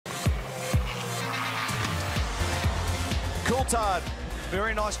Coulthard.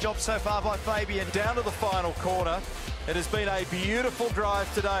 Very nice job so far by Fabian. Down to the final corner. It has been a beautiful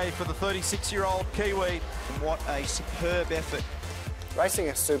drive today for the 36-year-old Kiwi. And what a superb effort. Racing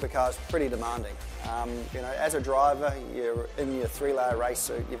a supercar is pretty demanding. You know, as a driver, you're in your 3-layer race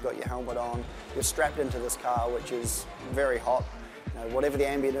suit, you've got your helmet on, you're strapped into this car, which is very hot. You know, whatever the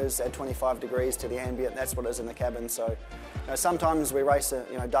ambient is, add 25 degrees to the ambient, that's what is in the cabin. So, you know, sometimes we race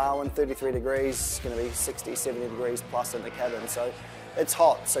at, Darwin, 33 degrees, it's going to be 60, 70 degrees plus in the cabin. So it's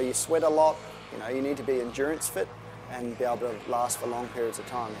hot, so you sweat a lot. You need to be endurance fit and be able to last for long periods of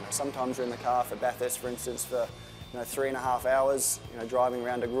time. Sometimes you're in the car for Bathurst, for instance, for 3.5 hours, driving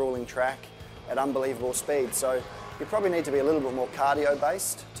around a grueling track at unbelievable speed. So you probably need to be a little bit more cardio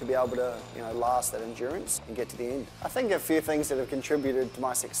based to be able to last that endurance and get to the end. I think a few things that have contributed to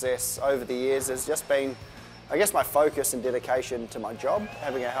my success over the years has just been, I guess, my focus and dedication to my job,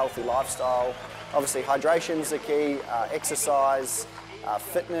 having a healthy lifestyle. Obviously hydration's the key, exercise,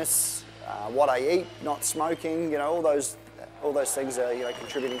 fitness, what I eat, not smoking, all those things are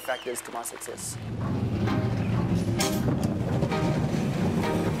contributing factors to my success.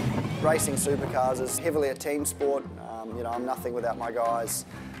 Racing supercars is heavily a team sport. I'm nothing without my guys.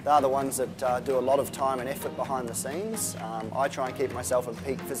 They're the ones that do a lot of time and effort behind the scenes. I try and keep myself in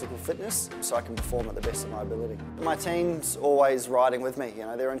peak physical fitness so I can perform at the best of my ability. My team's always riding with me.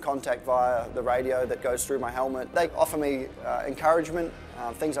 They're in contact via the radio that goes through my helmet. They offer me encouragement,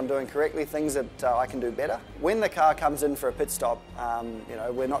 things I'm doing correctly, things that I can do better. When the car comes in for a pit stop,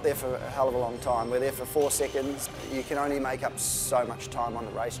 we're not there for a hell of a long time. We're there for 4 seconds. You can only make up so much time on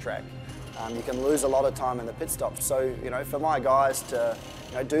the racetrack. You can lose a lot of time in the pit stop. So, for my guys to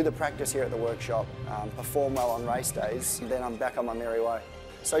do the practice here at the workshop, perform well on race days, then I'm back on my merry way.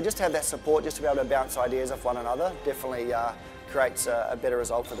 So just to have that support, just to be able to bounce ideas off one another, definitely creates a better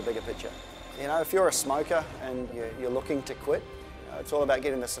result for the bigger picture. If you're a smoker and you're looking to quit, it's all about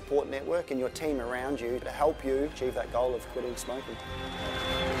getting the support network and your team around you to help you achieve that goal of quitting smoking.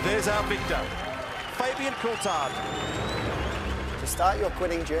 There's our victor, Fabian Coulthard. To start your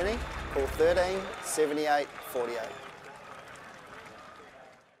quitting journey, call 13 78 48.